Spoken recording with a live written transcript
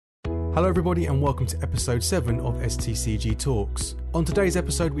Hello everybody and welcome to episode 7 of STCG Talks. On today's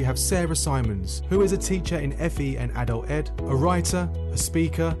episode we have Sarah Simons, who is a teacher in FE and Adult Ed, a writer, a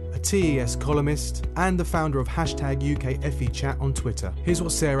speaker, a TES columnist, and the founder of #UKFEChat on Twitter. Here's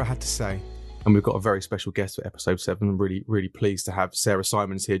what Sarah had to say. And we've got a very special guest for episode 7. I'm really pleased to have Sarah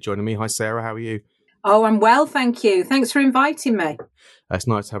Simons here joining me. Hi Sarah, how are you? Oh, I'm well, thank you. Thanks for inviting me. It's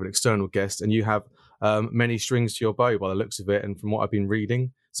nice to have an external guest, and you have many strings to your bow by the looks of it and from what I've been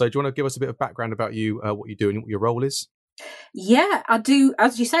reading. So do you want to give us a bit of background about you, what you do and what your role is? Yeah, I do.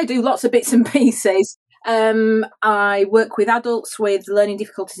 As you say, I do lots of bits and pieces. I work with adults with learning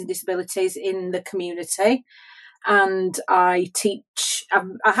difficulties and disabilities in the community. And I teach,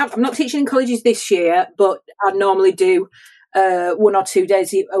 I'm not teaching in colleges this year, but I normally do 1 or 2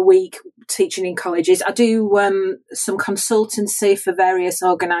 days a week teaching in colleges. I do some consultancy for various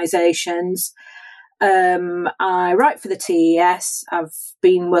organisations. I write for the TES. I've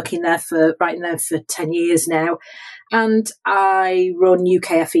been writing there for 10 years now. And I run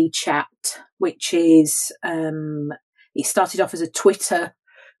UKFEChat, which is, it started off as a Twitter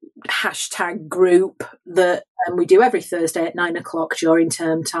hashtag group that we do every Thursday at 9:00 during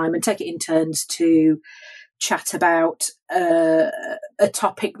term time and take it in turns to chat about a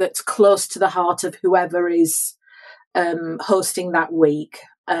topic that's close to the heart of whoever is hosting that week.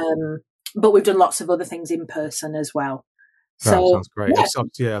 But we've done lots of other things in person as well. So that sounds great.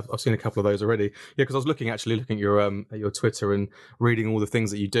 Yeah. I've seen a couple of those already. Yeah, because I was looking at your Twitter and reading all the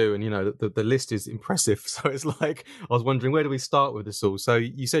things that you do, and the list is impressive. So it's like I was wondering, where do we start with this all? So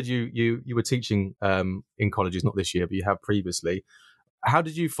you said you were teaching in colleges, not this year, but you have previously. How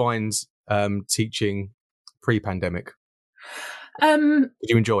did you find teaching pre-pandemic? Did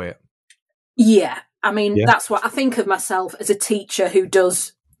you enjoy it? Yeah, I mean, That's what I think of myself as, a teacher who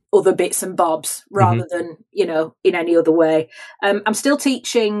does other bits and bobs rather than, in any other way. I'm still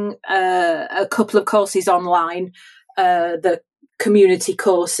teaching a couple of courses online, the community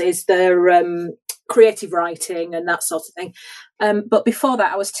courses, they're creative writing and that sort of thing. But before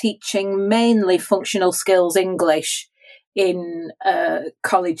that, I was teaching mainly functional skills English in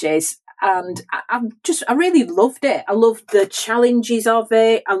colleges. And I really loved it. I loved the challenges of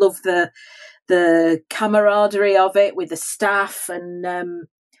it. I loved the camaraderie of it with the staff and,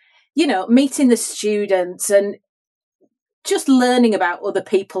 meeting the students and just learning about other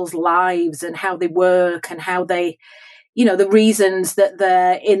people's lives and how they work and how they, the reasons that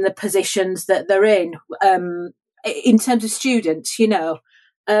they're in the positions that they're in terms of students,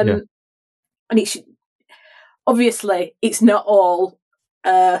 And obviously it's not all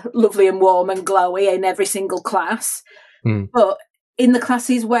lovely and warm and glowy in every single class, but in the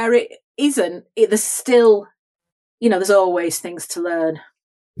classes where it isn't, there's still, there's always things to learn.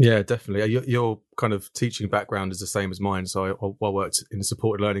 Yeah, definitely. Your kind of teaching background is the same as mine. So I worked in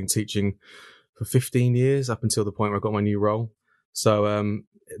supported learning teaching for 15 years up until the point where I got my new role. So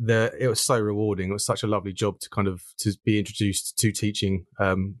it was so rewarding. It was such a lovely job to be introduced to teaching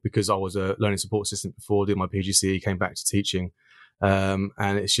because I was a learning support assistant before, did my PGCE, came back to teaching. And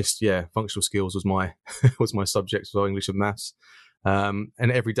it's just, functional skills was my was my subject, so English and maths. And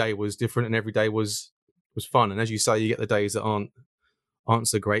every day was different and every day was fun. And as you say, you get the days that aren't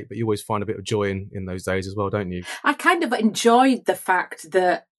so great, but you always find a bit of joy in those days as well, don't you? I kind of enjoyed the fact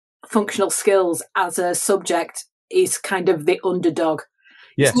that functional skills as a subject is kind of the underdog.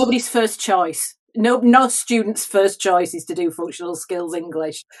 Yes. It's nobody's first choice. No student's first choice is to do functional skills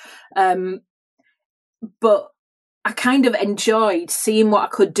English. But I kind of enjoyed seeing what I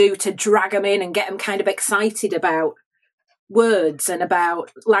could do to drag them in and get them kind of excited about words and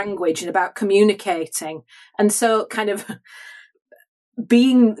about language and about communicating. And so kind of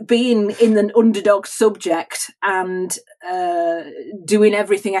being in an underdog subject and doing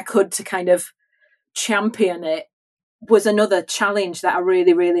everything I could to kind of champion it was another challenge that I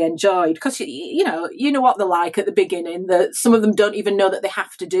really, really enjoyed. Because, you know what they're like at the beginning, that some of them don't even know that they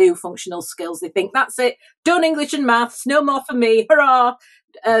have to do functional skills. They think, that's it, done English and maths, no more for me, hurrah.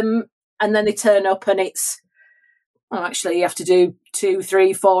 And then they turn up and it's, actually you have to do 2,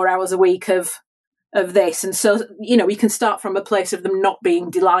 3, 4 hours a week of this. And so, we can start from a place of them not being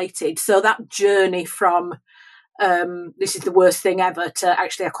delighted. So that journey from this is the worst thing ever to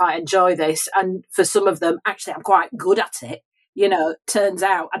actually I quite enjoy this. And for some of them, actually I'm quite good at it. Turns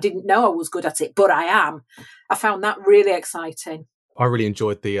out I didn't know I was good at it, but I am. I found that really exciting. I really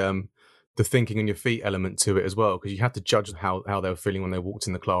enjoyed the thinking on your feet element to it as well, because you had to judge how they were feeling when they walked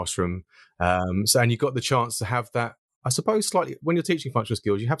in the classroom. And you got the chance to have that, I suppose, slightly, when you're teaching functional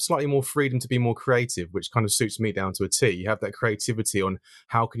skills, you have slightly more freedom to be more creative, which kind of suits me down to a T. You have that creativity on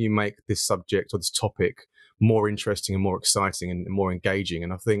how can you make this subject or this topic more interesting and more exciting and more engaging.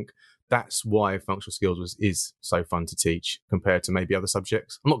 And I think that's why functional skills is so fun to teach compared to maybe other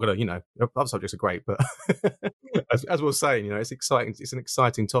subjects. I'm not going to, other subjects are great, but as we were saying, it's exciting. It's an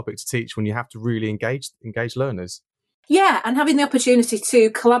exciting topic to teach when you have to really engage learners. Yeah, and having the opportunity to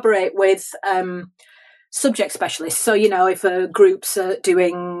collaborate with subject specialists. So, if a group's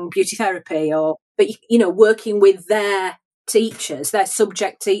doing beauty therapy but working with their teachers, their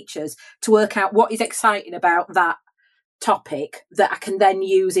subject teachers, to work out what is exciting about that topic that I can then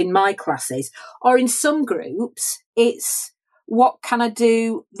use in my classes. Or in some groups, it's what can I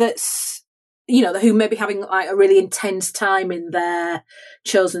do that's, who may be having like a really intense time in their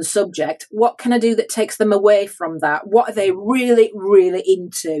chosen subject. What can I do that takes them away from that? What are they really, really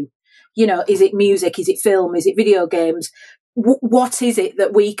into? Is it music? Is it film? Is it video games? What is it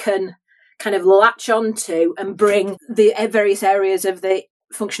that we can kind of latch onto and bring the various areas of the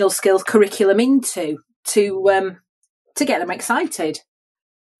functional skills curriculum into to get them excited?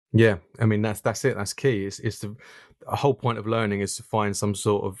 Yeah, I mean that's it. That's key. It's the whole point of learning is to find some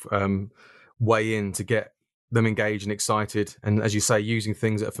sort of way in to get them engaged and excited. And as you say, using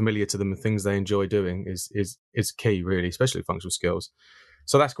things that are familiar to them and things they enjoy doing is key, really, especially functional skills.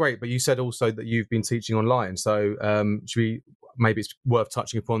 So that's great. But you said also that you've been teaching online. So maybe it's worth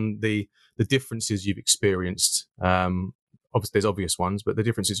touching upon the differences you've experienced. Obviously, there's obvious ones, but the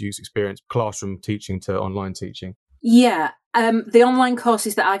differences you've experienced classroom teaching to online teaching. Yeah, the online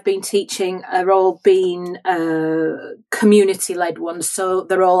courses that I've been teaching are all been community-led ones. So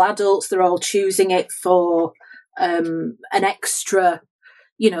they're all adults. They're all choosing it for an extra,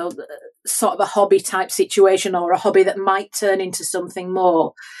 sort of a hobby type situation, or a hobby that might turn into something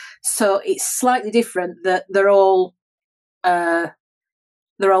more. So it's slightly different that they're all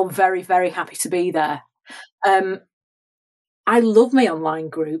very, very happy to be there. I love my online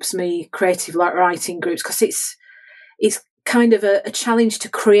groups, my creative writing groups, because it's kind of a challenge to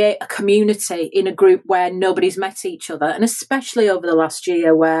create a community in a group where nobody's met each other. And especially over the last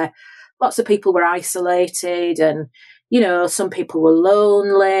year where lots of people were isolated and, some people were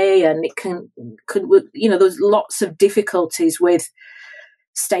lonely, and it there's lots of difficulties with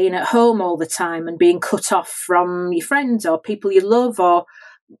staying at home all the time and being cut off from your friends or people you love or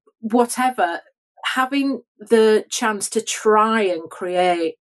whatever. Having the chance to try and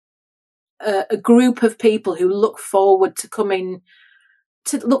create a group of people who look forward to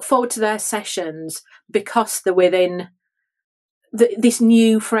their sessions because they're within this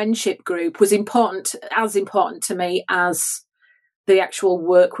new friendship group was as important to me as the actual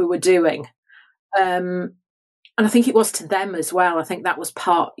work we were doing. And I think it was to them as well. I think that was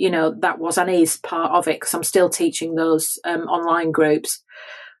part, that was and is part of it, because I'm still teaching those online groups.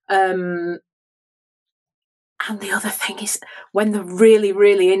 And the other thing is, when they're really,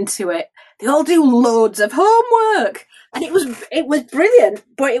 really into it, they all do loads of homework, and it was brilliant.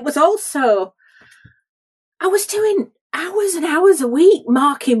 But it was also, I was doing hours and hours a week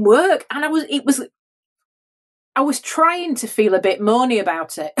marking work, and I was trying to feel a bit moany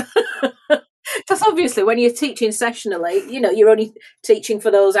about it. Because obviously, when you're teaching sessionally, you're only teaching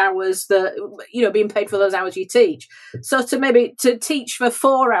for those hours that, being paid for those hours you teach. So to teach for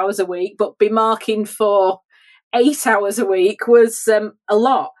 4 hours a week, but be marking for 8 hours a week was a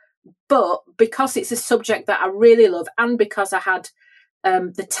lot. But because it's a subject that I really love, and because I had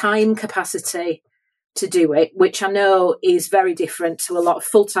the time capacity to do it, which I know is very different to a lot of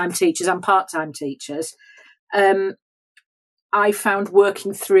full-time teachers and part-time teachers, I found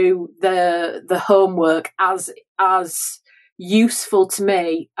working through the homework as useful to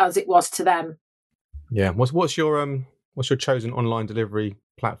me as it was to them. Yeah. What's your chosen online delivery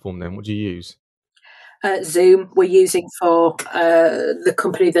platform then? What do you use? Zoom we're using for the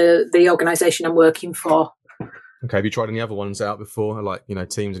company, the organisation I'm working for. Okay, have you tried any other ones out before, like,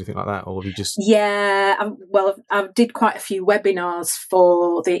 Teams, anything like that, or have you just... Yeah, I did quite a few webinars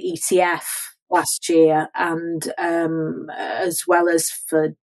for the ETF last year, and as well as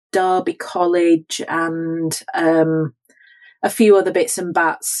for Derby College and a few other bits and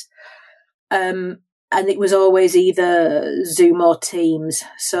bats. And it was always either Zoom or Teams.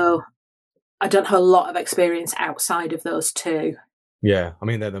 So I don't have a lot of experience outside of those two. Yeah, I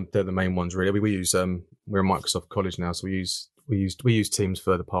mean they're the main ones really. We use we're a Microsoft college now, so we use Teams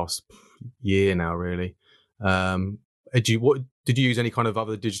for the past year now really. Did you use any kind of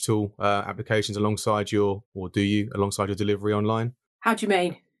other digital applications alongside your delivery online? How do you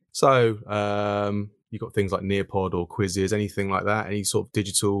mean? So you've got things like Nearpod or quizzes, anything like that? Any sort of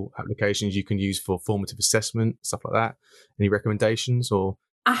digital applications you can use for formative assessment, stuff like that? Any recommendations? Or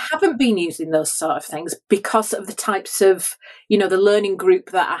I haven't been using those sort of things because of the types of, the learning group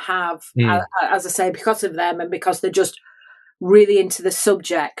that I have, as I say, because of them, and because they're just really into the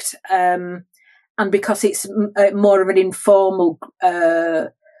subject. And because it's more of an informal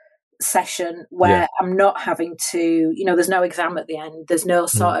session where I'm not having to, there's no exam at the end, there's no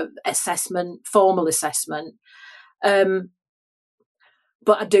sort of formal assessment.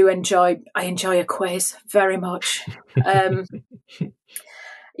 But I enjoy a quiz very much.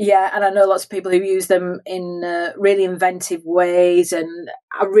 Yeah, and I know lots of people who use them in really inventive ways, and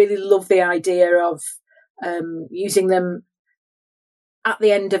I really love the idea of using them at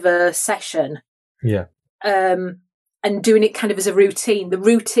the end of a session. Yeah. And doing it kind of as a routine, the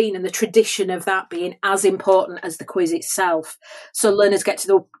routine and the tradition of that being as important as the quiz itself. So learners get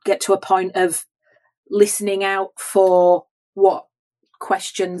to a point of listening out for what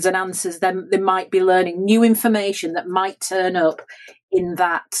questions and answers they might be learning, new information that might turn up in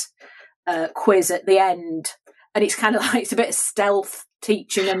that quiz at the end. And it's kind of like, it's a bit of stealth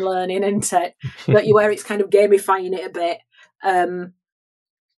teaching and learning, isn't it? Where it's kind of gamifying it a bit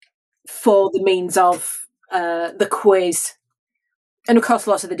for the means of the quiz. And of course,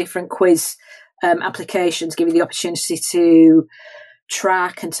 lots of the different quiz applications give you the opportunity to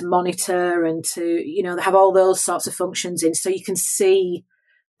track and to monitor and to, they have all those sorts of functions in, so you can see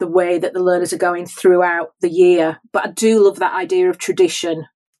the way that the learners are going throughout the year. But I do love that idea of tradition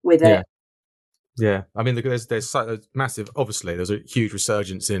with it. Yeah, I mean, there's massive. Obviously, there's a huge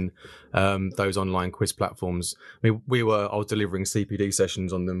resurgence in those online quiz platforms. I mean, I was delivering CPD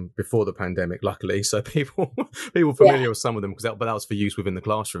sessions on them before the pandemic, luckily, so people familiar with some of them, but that was for use within the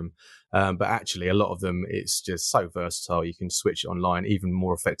classroom. But actually, a lot of them, it's just so versatile. You can switch it online even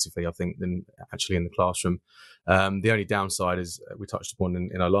more effectively, I think, than actually in the classroom. The only downside, as we touched upon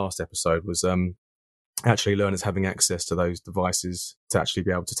in our last episode, was actually learners having access to those devices to actually be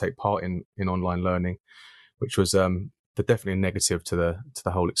able to take part in online learning, which was definitely a negative to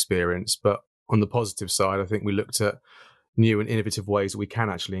the whole experience. But on the positive side, I think we looked at new and innovative ways that we can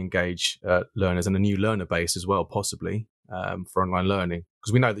actually engage learners, and a new learner base as well, possibly for online learning,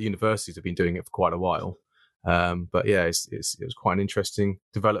 because we know that universities have been doing it for quite a while. But yeah, it was quite an interesting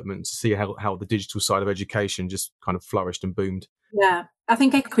development to see how the digital side of education just kind of flourished and boomed. Yeah, I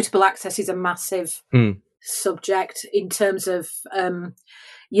think equitable access is a massive subject in terms of,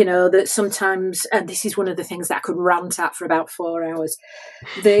 that sometimes, and this is one of the things that I could rant at for about 4 hours,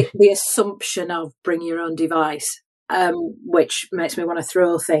 the assumption of bring your own device, which makes me want to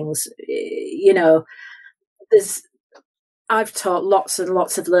throw things. I've taught lots and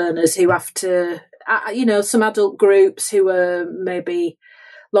lots of learners who have to, some adult groups who are maybe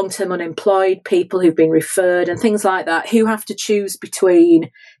long-term unemployed, people who've been referred and things like that, who have to choose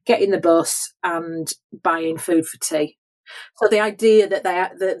between getting the bus and buying food for tea. So the idea that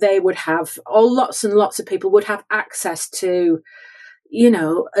they would have, or lots and lots of people would have access to,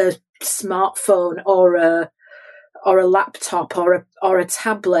 a smartphone or a laptop or a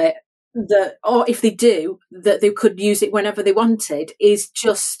tablet, or if they do, that they could use it whenever they wanted, is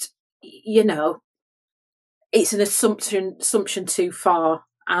just, it's an assumption too far.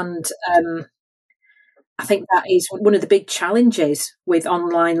 And I think that is one of the big challenges with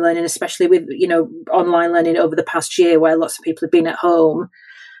online learning, especially with, online learning over the past year where lots of people have been at home,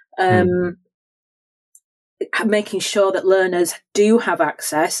 making sure that learners do have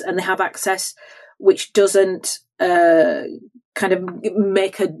access, and they have access which doesn't kind of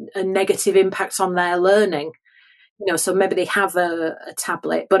make a negative impact on their learning. So maybe they have a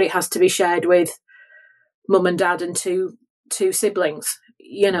tablet, but it has to be shared with mum and dad and two siblings,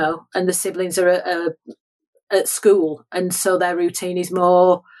 and the siblings are at school, and so their routine is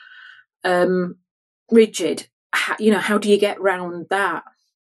more rigid. How do you get round that?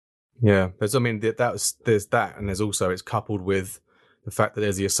 Yeah, there's that, and there's also, it's coupled with the fact that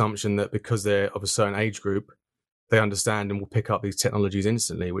there's the assumption that because they're of a certain age group, they understand and will pick up these technologies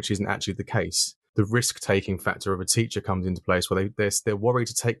instantly, which isn't actually the case. The risk-taking factor of a teacher comes into place, where they're worried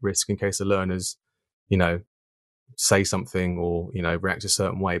to take risk in case the learners, say something or, react a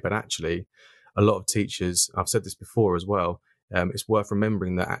certain way. But actually, a lot of teachers, I've said this before as well, it's worth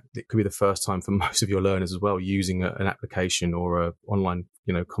remembering that it could be the first time for most of your learners as well using an application or a online,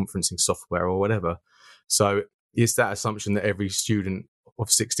 conferencing software or whatever. So it's that assumption that every student of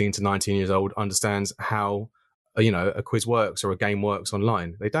 16 to 19 years old understands how, a quiz works or a game works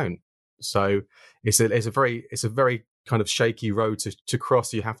online. They don't. So it's a very kind of shaky road to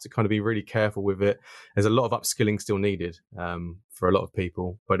cross. You have to kind of be really careful with it. There's a lot of upskilling still needed for a lot of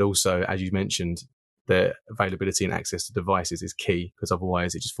people, but also, as you mentioned, the availability and access to devices is key, because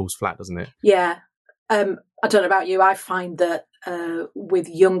otherwise it just falls flat, doesn't it? Yeah. I don't know about you. I find that with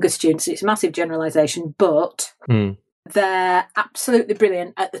younger students, it's a massive generalisation, but they're absolutely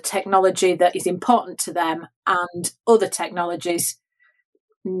brilliant at the technology that is important to them, and other technologies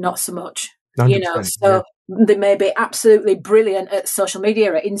not so much. 100%, So they may be absolutely brilliant at social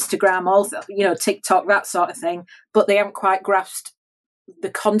media, at Instagram, all TikTok, that sort of thing, but they haven't quite grasped the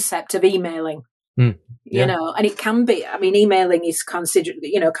concept of emailing. And it can be, emailing is considered,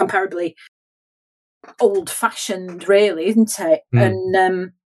 comparably old-fashioned, really, isn't it?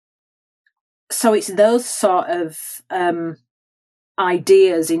 And so it's those sort of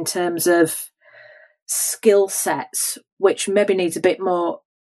ideas in terms of skill sets which maybe needs a bit more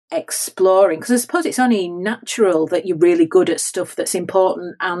exploring, because I suppose it's only natural that you're really good at stuff that's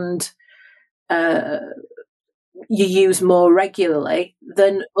important and you use more regularly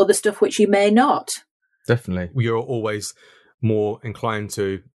than other stuff which you may not. Definitely. You're always more inclined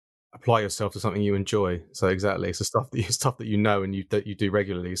to apply yourself to something you enjoy. So exactly, so stuff that you know and that you do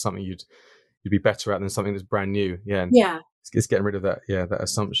regularly is something you'd be better at than something that's brand new. It's getting rid of that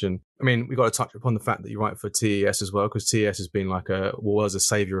assumption. We've got to touch upon the fact that you write for TES as well, because TES has been was a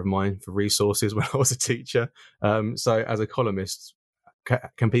saviour of mine for resources when I was a teacher. So as a columnist,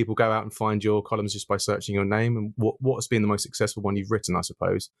 can people go out and find your columns just by searching your name? And what's been the most successful one you've written, I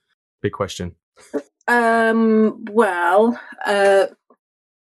suppose? Big question. I've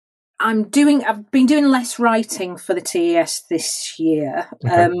been doing less writing for the TES this year.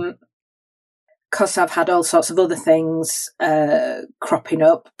 Okay. Because I've had all sorts of other things cropping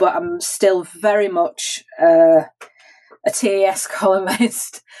up, but I'm still very much a TES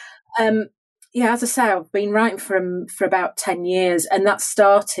columnist. As I say, I've been writing for about 10 years, and that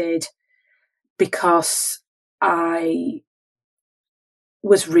started because I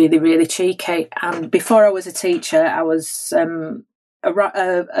was really, really cheeky. And before I was a teacher, I was an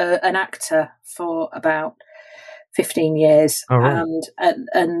actor for about 15 years. Oh, right.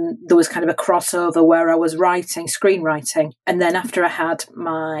 And there was kind of a crossover where I was screenwriting. And then after I had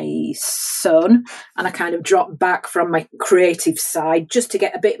my son, and I kind of dropped back from my creative side just to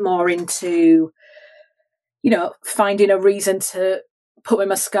get a bit more into, finding a reason to put my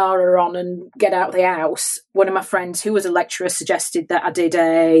mascara on and get out of the house. One of my friends who was a lecturer suggested that I did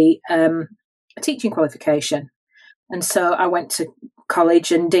a teaching qualification. And so I went to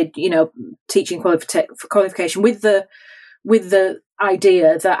college and did, teaching qualification with the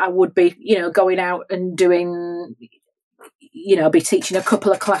idea that I would be, going out and doing, be teaching a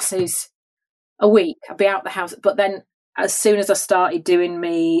couple of classes a week. I'd be out the house. But then as soon as I started doing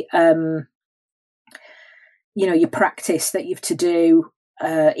me, your practice that you have to do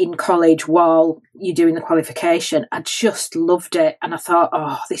in college while you're doing the qualification, I just loved it. And I thought,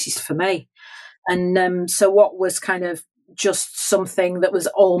 oh, this is for me. And so what was kind of just something that was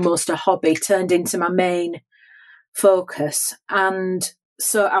almost a hobby turned into my main focus. And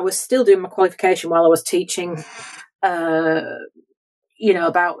so I was still doing my qualification while I was teaching,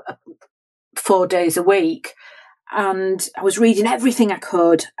 about 4 days a week. And I was reading everything I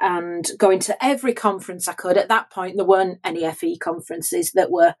could and going to every conference I could. At that point, there weren't any FE conferences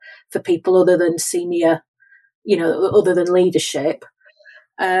that were for people other than senior, other than leadership.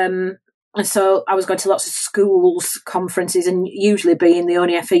 And so I was going to lots of schools conferences and usually being the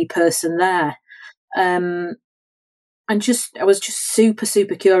only FE person there. And I was just super,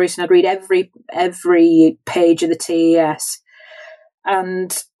 super curious, and I'd read every page of the TES.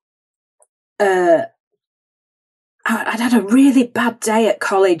 And I'd had a really bad day at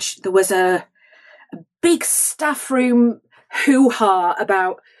college. There was a big staff room hoo-ha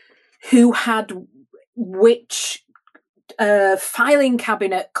about who had which filing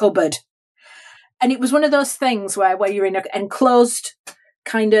cabinet cupboard. And it was one of those things where you're in an enclosed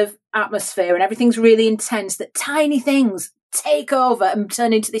kind of atmosphere and everything's really intense, that tiny things take over and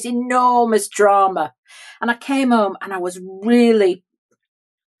turn into this enormous drama. And I came home and I was really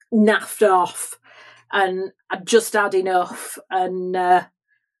naffed off, and I'd just had enough. And I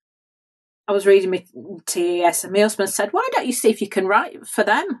was reading my TES, and my husband said, "Why don't you see if you can write for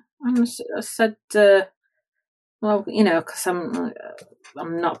them?" And I said, well, because I'm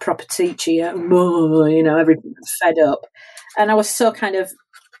not a proper teacher yet. Everything's fed up. And I was so kind of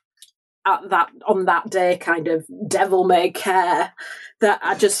on that day, kind of devil may care, that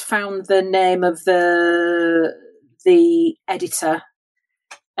I just found the name of the editor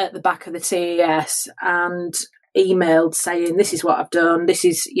at the back of the TES and emailed saying, "This is what I've done. This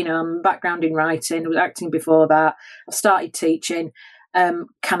is, I'm background in writing. I was acting before that. I've started teaching. Can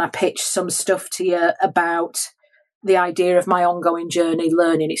I pitch some stuff to you about the idea of my ongoing journey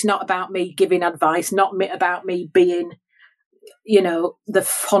learning? It's not about me giving advice, not about me being, the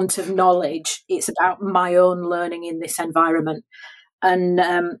font of knowledge. It's about my own learning in this environment." And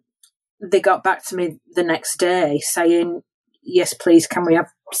they got back to me the next day saying, yes, please, can we have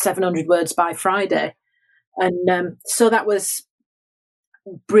 700 words by Friday? And so that was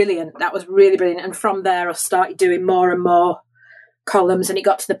brilliant. That was really brilliant. And from there, I started doing more and more columns, and it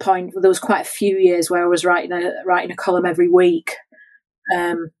got to the point where there was quite a few years where I was writing a column every week.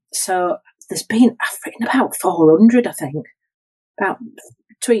 So I've written about 400, I think, about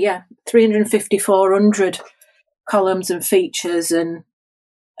 350, 400 columns and features, and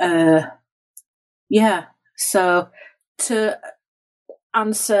so to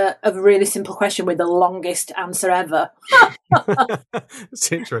answer a really simple question with the longest answer ever.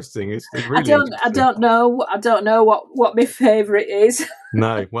 It's interesting. It's really I don't know what my favourite is.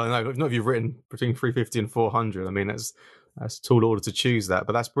 No, not if you've written between 350 and 400. I mean, that's a tall order to choose that,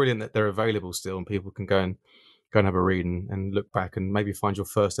 but that's brilliant that they're available still, and people can go and have a read and look back and maybe find your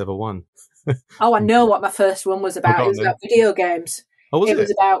first ever one. Oh, I know what my first one was about. It was about video games. Oh, was it? It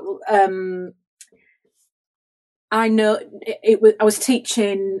was about. I know it was. I was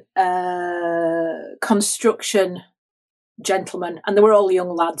teaching construction gentlemen, and they were all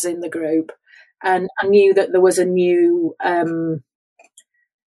young lads in the group, and I knew that there was a new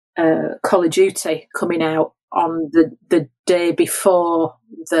Call of Duty coming out on the day before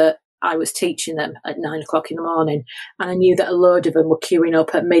that I was teaching them at 9 o'clock in the morning, and I knew that a load of them were queuing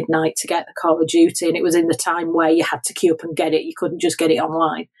up at midnight to get the Call of Duty, and it was in the time where you had to queue up and get it. You couldn't just get it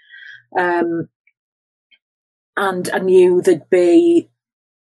online. And I knew there'd be,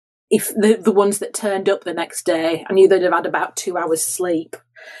 if the ones that turned up the next day, I knew they'd have had about 2 hours sleep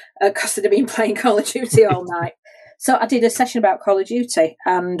because they'd have been playing Call of Duty all night. So I did a session about Call of Duty,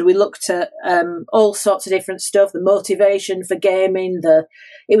 and we looked at all sorts of different stuff, the motivation for gaming,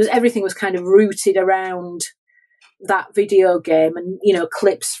 everything was kind of rooted around that video game, and, you know,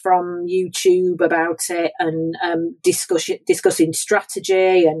 clips from YouTube about it, and discussing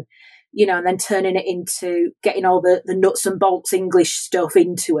strategy, and, you know, and then turning it into getting all the nuts and bolts English stuff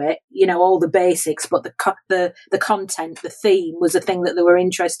into it, you know, all the basics, but the content, the theme was the thing that they were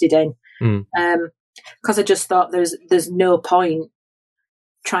interested in. Because I just thought there's no point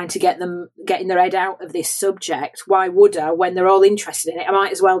trying to get them getting their head out of this subject. Why would I, when they're all interested in it? I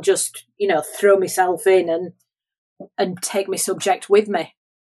might as well just, you know, throw myself in and take my subject with me.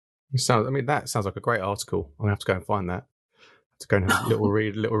 That sounds like a great article. I'm gonna have to go and find that. To go and have a little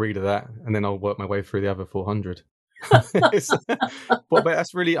read of that, and then I'll work my way through the other 400. But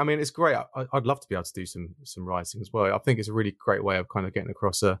that's really, I mean, it's great. I'd love to be able to do some writing as well. I think it's a really great way of kind of getting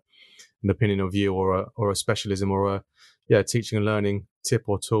across an opinion of view, or a specialism, or a teaching and learning tip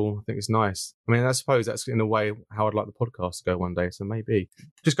or tool. I think it's nice. I mean, I suppose that's in a way how I'd like the podcast to go one day. So maybe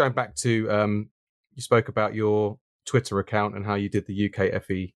just going back to you spoke about your Twitter account and how you did the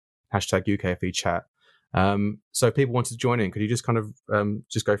UKFE #UKFE chat. So if people wanted to join in, could you just kind of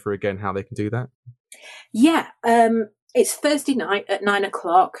just go through again how they can do that? Yeah, it's Thursday night at 9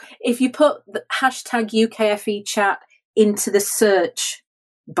 o'clock. If you put the #UKFE chat into the search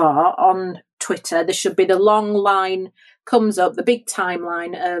bar on Twitter, there should be the long line comes up, the big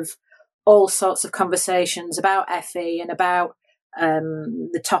timeline of all sorts of conversations about FE and about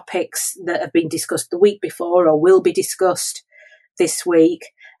the topics that have been discussed the week before or will be discussed this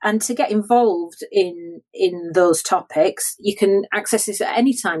week. And to get involved in those topics, you can access this at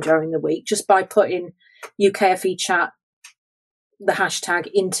any time during the week just by putting UKFE chat, the hashtag,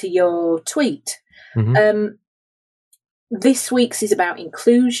 into your tweet. Mm-hmm. This week's is about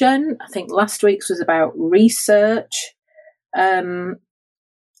inclusion. I think last week's was about research. And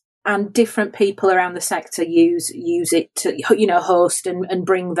different people around the sector use it to, you know, host and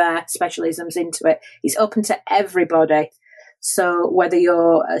bring their specialisms into it. It's open to everybody. So whether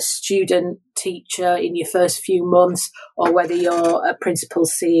you're a student teacher in your first few months or whether you're a principal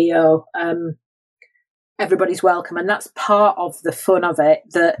CEO, everybody's welcome. And that's part of the fun of it,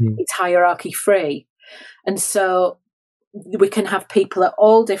 that it's hierarchy free. And so we can have people at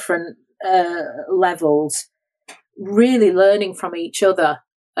all different levels really learning from each other.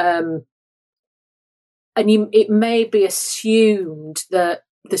 And it may be assumed that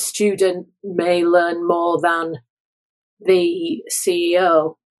the student may learn more than the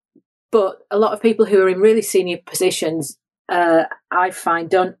CEO, but a lot of people who are in really senior positions, I find,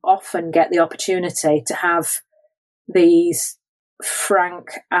 don't often get the opportunity to have these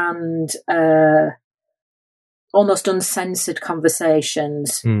frank and almost uncensored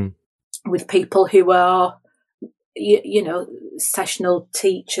conversations with people who are, you know, sessional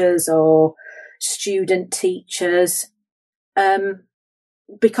teachers or student teachers,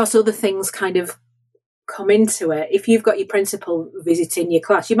 because other things kind of come into it. If you've got your principal visiting your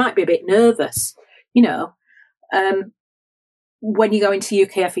class, you might be a bit nervous, you know. when you go into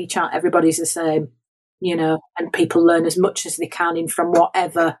UKFE chat, everybody's the same, and people learn as much as they can in from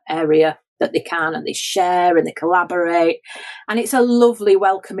whatever area that they can, and they share and they collaborate, and it's a lovely,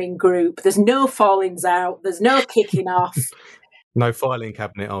 welcoming group. There's no fallings out. There's no kicking off. No filing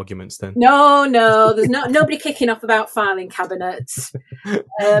cabinet arguments then? No, there's nobody kicking off about filing cabinets.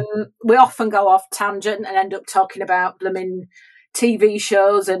 We often go off tangent and end up talking about blooming TV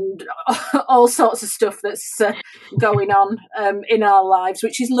shows and all sorts of stuff that's going on in our lives,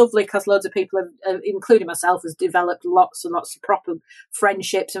 which is lovely because loads of people, including myself, has developed lots and lots of proper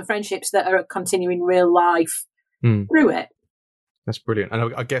friendships and friendships that are continuing real life through it. That's brilliant.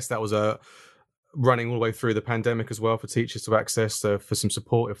 And I guess that was running all the way through the pandemic as well for teachers to access for some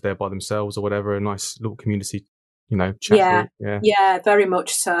support if they're by themselves or whatever, a nice little community, chat group. Yeah, very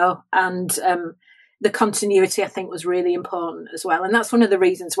much so. And the continuity, I think, was really important as well. And that's one of the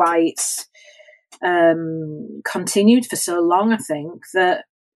reasons why it's continued for so long, I think, that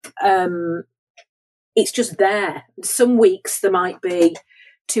it's just there. Some weeks there might be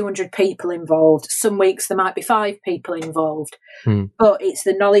 200 people involved. Some weeks there might be 5 people involved. But it's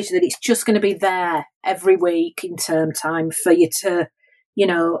the knowledge that it's just going to be there every week in term time for you to,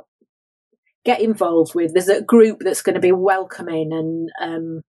 get involved with. There's a group that's going to be welcoming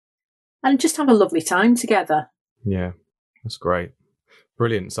and just have a lovely time together. Yeah, that's great.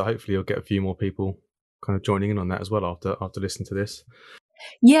 Brilliant. So hopefully you'll get a few more people kind of joining in on that as well after listening to this.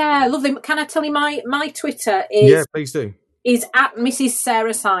 Yeah, lovely. Can I tell you my Twitter is... Yeah, please do. Is at Mrs.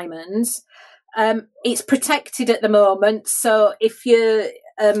 Sarah Simons. It's protected at the moment, so if you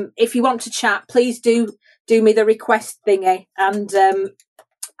want to chat, please do me the request thingy, and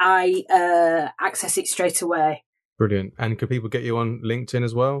I access it straight away. Brilliant. And can people get you on LinkedIn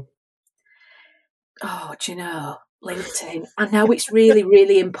as well? Oh, do you know, LinkedIn? I know it's really,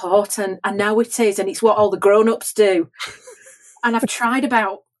 really important. I know it is, and it's what all the grown-ups do. And I've tried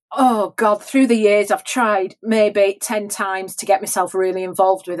through the years, I've tried maybe 10 times to get myself really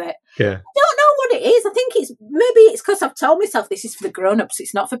involved with it. Yeah. I don't know what it is. I think it's because I've told myself this is for the grown-ups.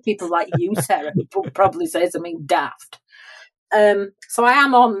 It's not for people like you, Sarah, who probably says I'm daft. So I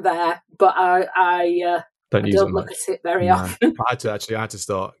am on there, but I don't look at it very often. I had to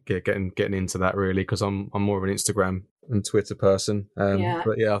start getting into that really because I'm more of an Instagram and Twitter person.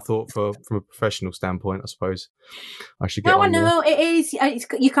 But yeah, I thought from a professional standpoint, I suppose I should get on there. No, it is.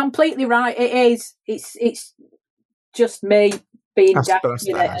 You're completely right. It is. It's just me being daft with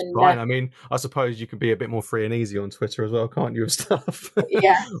it. That's fine. I mean, I suppose you can be a bit more free and easy on Twitter as well, can't you, of stuff?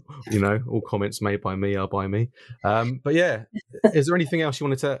 Yeah. All comments made by me are by me. But yeah, is there anything else you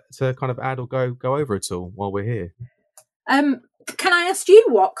wanted to kind of add or go over at all while we're here? Can I ask you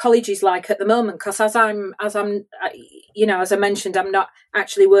what college is like at the moment? Because as I mentioned, I'm not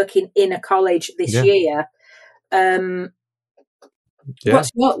actually working in a college this year.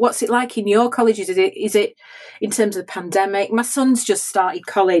 What's it like in your colleges? Is it in terms of the pandemic? My son's just started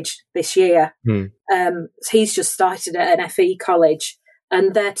college this year. He's just started at an FE college,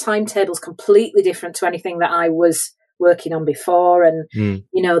 and their timetable's completely different to anything that I was working on before. And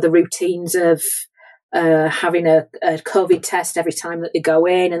the routines of having a COVID test every time that they go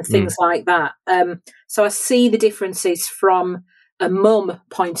in and things like that. So I see the differences from a mum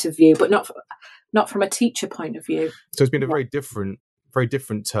point of view, but not from a teacher point of view. So it's been a very different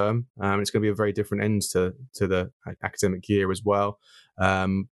term. It's going to be a very different end to the academic year as well.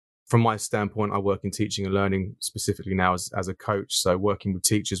 From my standpoint, I work in teaching and learning specifically now as a coach. So working with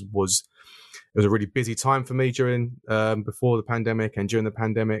teachers was a really busy time for me during before the pandemic and during the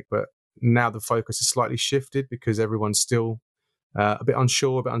pandemic. But now the focus has slightly shifted because everyone's still a bit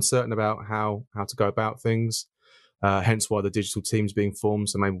unsure, a bit uncertain about how to go about things. Hence why the digital team's being formed.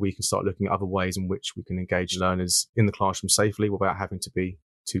 So maybe we can start looking at other ways in which we can engage learners in the classroom safely without having to be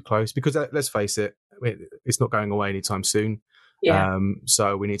too close. Because let's face it, it's not going away anytime soon. Yeah.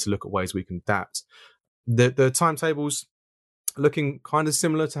 So we need to look at ways we can adapt. The timetables looking kind of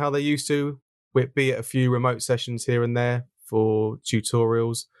similar to how they used to, be it a few remote sessions here and there for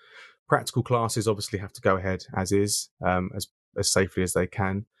tutorials. Practical classes obviously have to go ahead as is, as safely as they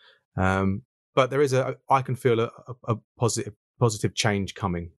can. But there is I can feel a positive change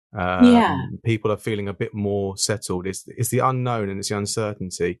coming. People are feeling a bit more settled. It's the unknown and it's the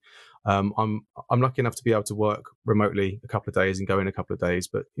uncertainty. I'm lucky enough to be able to work remotely a couple of days and go in a couple of days,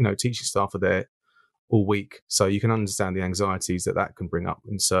 but teaching staff are there all week, so you can understand the anxieties that can bring up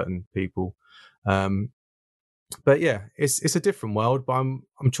in certain people. But yeah, it's a different world. But I'm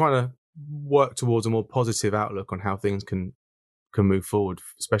trying to work towards a more positive outlook on how things can move forward,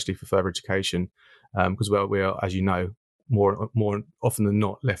 especially for further education, because we are, as you know, more often than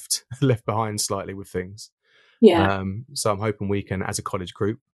not left behind slightly with things. Yeah. So I'm hoping we can, as a college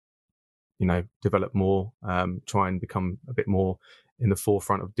group, develop more, try and become a bit more in the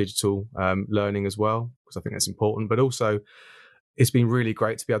forefront of digital learning as well, because I think that's important. But also, it's been really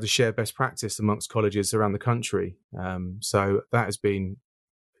great to be able to share best practice amongst colleges around the country. So that has been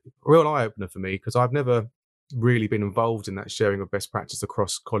a real eye-opener for me, because I've never really been involved in that sharing of best practice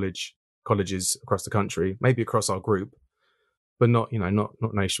across colleges across the country, maybe across our group, but not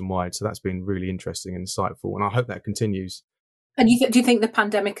nationwide. So that's been really interesting and insightful, and I hope that continues. And do you think the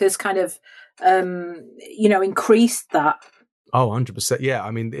pandemic has kind of, increased that? Oh, 100%. Yeah.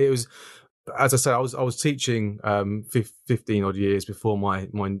 I mean, it was, as I said, I was teaching 15 odd years before my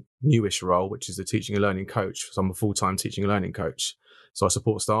newish role, which is a teaching and learning coach. So I'm a full-time teaching and learning coach. So I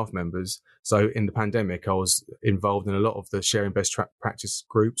support staff members. So in the pandemic, I was involved in a lot of the sharing best practice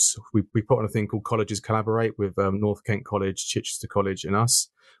groups. We put on a thing called Colleges Collaborate with North Kent College, Chichester College and us,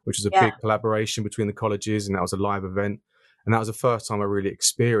 which was a big collaboration between the colleges. And that was a live event. And that was the first time I really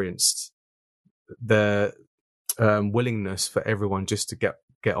experienced the willingness for everyone just to get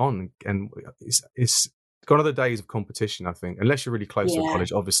on. And it's gone are the days of competition, I think, unless you're really close to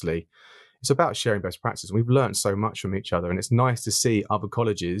college, obviously. It's about sharing best practices. We've learned so much from each other, and it's nice to see other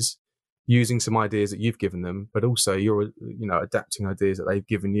colleges using some ideas that you've given them, but also you're adapting ideas that they've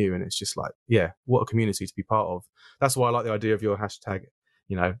given you. And it's just like, yeah, what a community to be part of. That's why I like the idea of your hashtag,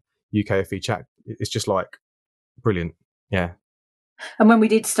 UKFE chat. It's just like brilliant. Yeah. And when we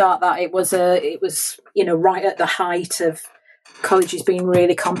did start that, it was right at the height of colleges being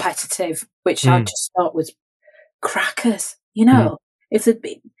really competitive, which I just thought was crackers.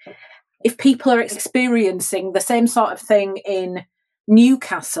 If people are experiencing the same sort of thing in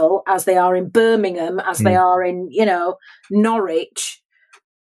Newcastle as they are in Birmingham, as they are in Norwich,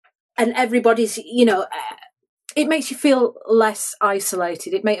 and everybody's it makes you feel less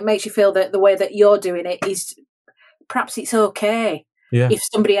isolated. It makes you feel that the way that you're doing it is perhaps it's okay. Yeah. If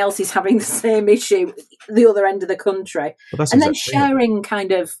somebody else is having the same issue the other end of the country. And then sharing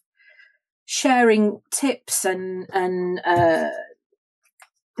tips and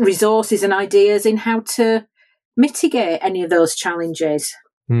resources and ideas in how to mitigate any of those challenges.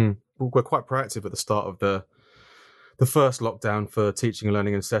 Well, we're quite proactive at the start of the first lockdown for teaching and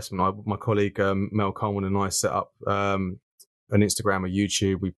learning and assessment. My colleague Mel Coleman and I set up an Instagram or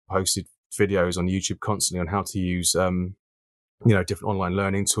YouTube. We posted videos on YouTube constantly on how to use different online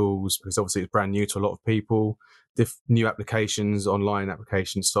learning tools, because obviously it's brand new to a lot of people, new applications, online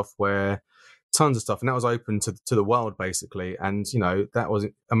application software, tons of stuff. And that was open to the world, basically. And, that was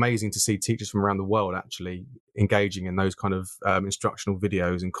amazing to see teachers from around the world actually engaging in those kind of instructional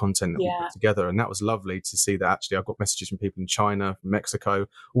videos and content that we put together. And that was lovely to see that actually I've got messages from people in China, from Mexico,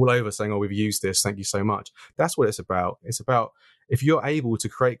 all over saying, oh, we've used this. Thank you so much. That's what it's about. It's about if you're able to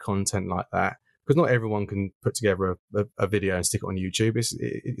create content like that, because not everyone can put together a video and stick it on YouTube.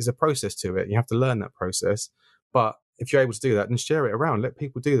 It's a process to it. You have to learn that process. But if you're able to do that, then share it around. Let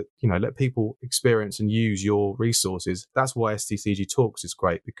people do that. Let people experience and use your resources. That's why STCG Talks is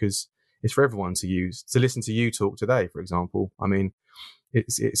great, because it's for everyone to use. To listen to you talk today, for example. I mean,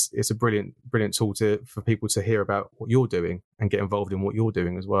 it's a brilliant tool for people to hear about what you're doing and get involved in what you're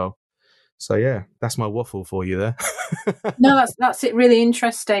doing as well. So yeah, that's my waffle for you there. No, that's it. Really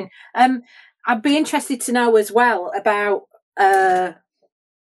interesting. I'd be interested to know as well about, the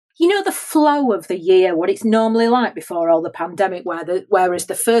flow of the year, what it's normally like before all the pandemic, whereas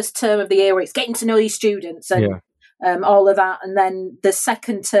the first term of the year where it's getting to know your students and all of that. And then the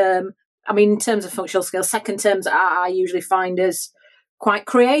second term, I mean, in terms of functional skills, second terms I usually find as quite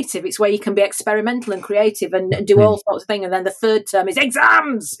creative. It's where you can be experimental and creative and do all sorts of things. And then the third term is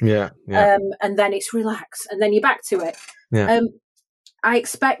exams. Yeah. And then it's relax. And then you're back to it. Yeah. I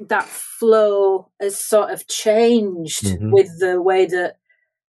expect that flow has sort of changed with the way that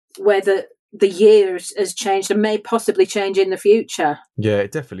the year has changed and may possibly change in the future. Yeah,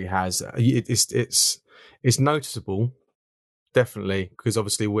 it definitely has. It's noticeable, definitely, because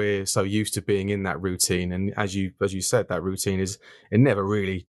obviously we're so used to being in that routine, and as you said, that routine it never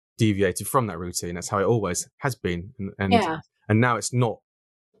really deviated from that routine. That's how it always has been, and now it's not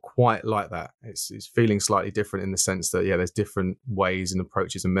quite like that. It's feeling slightly different in the sense that there's different ways and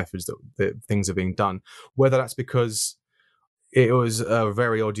approaches and methods that things are being done. Whether that's because it was a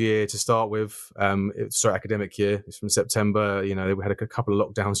very odd year to start with, academic year. It's from September. We had a couple of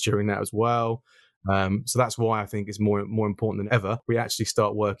lockdowns during that as well. So that's why I think it's more important than ever we actually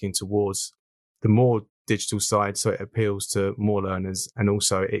start working towards the more digital side, so it appeals to more learners, and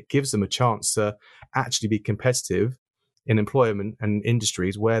also it gives them a chance to actually be competitive in employment and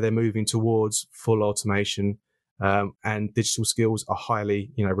industries where they're moving towards full automation, and digital skills are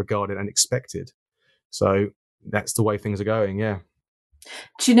highly regarded and expected. So that's the way things are going. Yeah.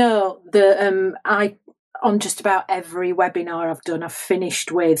 Do you know I on just about every webinar I've done, I've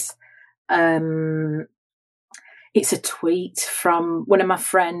finished with it's a tweet from one of my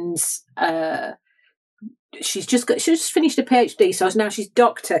friends. She's just finished a PhD, so now she's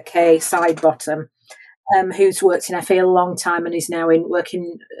Dr. Kay Sidebottom, who's worked in FE a long time and is now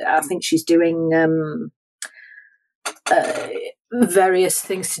working. I think she's doing various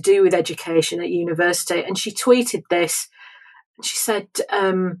things to do with education at university. And she tweeted this. She said,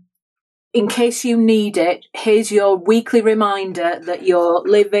 in case you need it, here's your weekly reminder that you're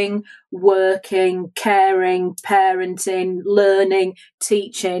living, working, caring, parenting, learning,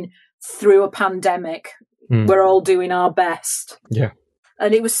 teaching through a pandemic. We're all doing our best. Yeah.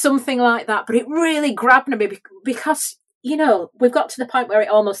 And it was something like that, but it really grabbed me because, you know, we've got to the point where it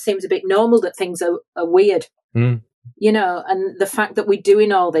almost seems a bit normal that things are weird, you know, and the fact that we're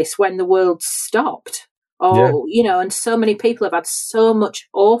doing all this when the world stopped. You know, and so many people have had so much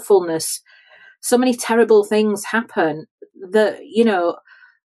awfulness, so many terrible things happen that, you know,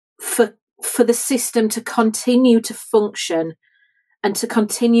 for the system to continue to function and to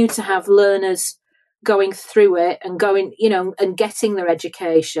continue to have learners going through it and going, you know, and getting their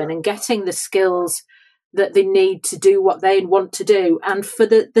education and getting the skills that they need to do what they want to do. And for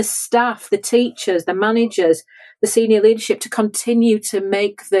the staff, the teachers, the managers, the senior leadership to continue to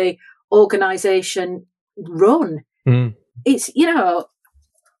make the organisation run. It's, you know,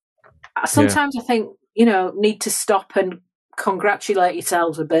 sometimes I think, you know, need to stop and congratulate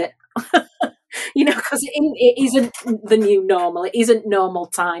yourselves a bit. You know, because it isn't the new normal. It isn't normal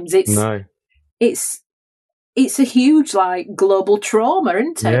times. It's a huge, like, global trauma,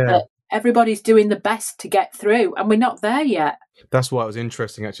 isn't it? That everybody's doing the best to get through, and we're not there yet. That's why it was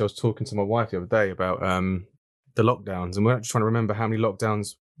interesting. Actually, I was talking to my wife the other day about the lockdowns, and we're actually trying to remember how many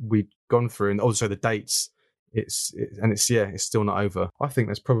lockdowns we'd gone through, and also the dates. It's still not over. I think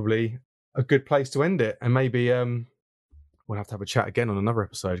that's probably a good place to end it, and maybe we'll have to have a chat again on another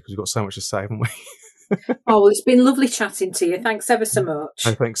episode because we've got so much to say, haven't we? Oh, well, it's been lovely chatting to you. Thanks ever so much.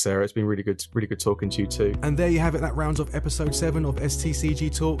 And thanks, Sarah. It's been really good talking to you too. And there you have it. That rounds off episode 7 of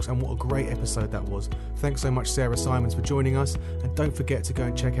STCG Talks, and what a great episode that was. Thanks so much, Sarah Simons, for joining us. And don't forget to go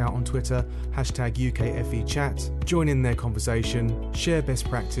and check out on Twitter, #UKFEChat. Join in their conversation, share best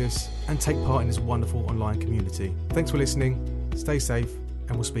practice, and take part in this wonderful online community. Thanks for listening. Stay safe,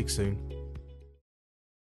 and we'll speak soon.